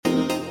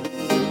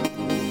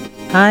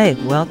Hi,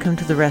 welcome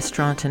to the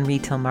Restaurant and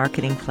Retail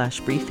Marketing Flash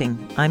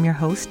Briefing. I'm your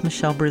host,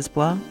 Michelle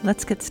Brisbois.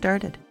 Let's get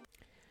started.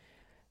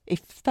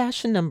 If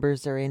fashion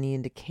numbers are any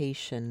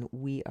indication,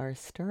 we are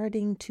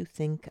starting to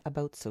think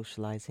about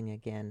socializing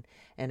again.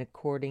 And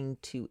according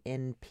to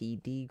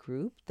NPD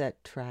Group,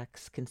 that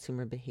tracks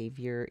consumer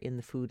behavior in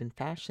the food and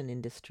fashion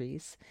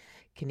industries,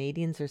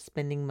 Canadians are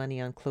spending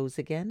money on clothes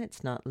again.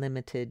 It's not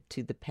limited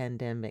to the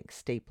pandemic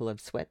staple of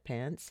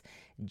sweatpants.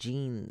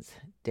 Jeans,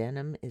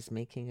 denim is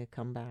making a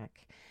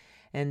comeback.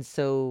 And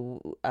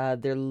so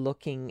they're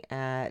looking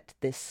at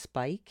this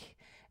spike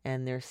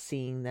and they're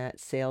seeing that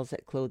sales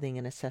at clothing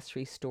and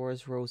accessory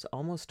stores rose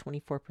almost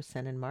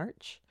 24% in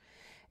March.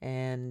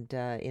 And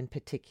in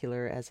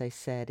particular, as I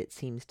said, it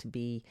seems to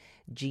be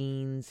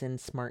jeans and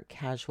smart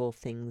casual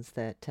things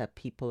that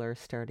people are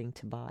starting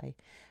to buy.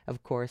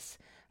 Of course,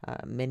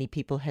 many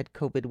people had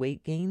COVID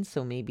weight gain,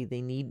 so maybe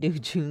they need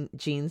new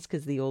jeans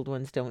because the old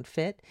ones don't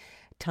fit.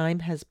 Time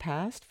has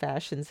passed.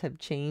 Fashions have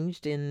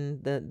changed in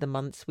the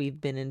months we've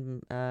been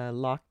in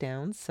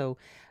lockdown, so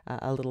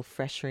a little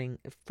freshening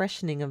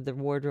of the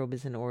wardrobe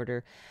is in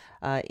order.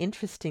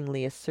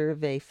 Interestingly, a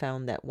survey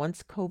found that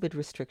once COVID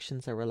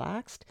restrictions are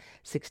relaxed,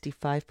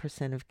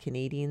 65% of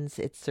Canadians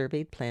it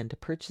surveyed plan to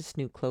purchase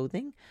new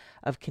clothing.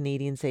 Of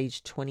Canadians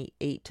aged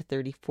 28 to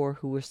 34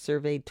 who were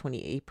surveyed,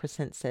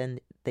 28% said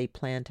they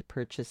plan to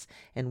purchase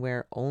and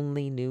wear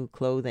only new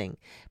clothing.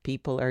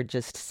 People are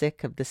just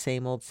sick of the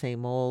same old,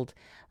 same old.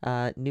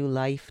 New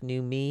life,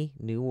 new me,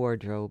 new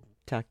wardrobe.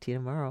 Talk to you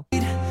tomorrow.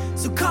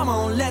 So come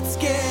on, let's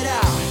get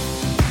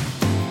out.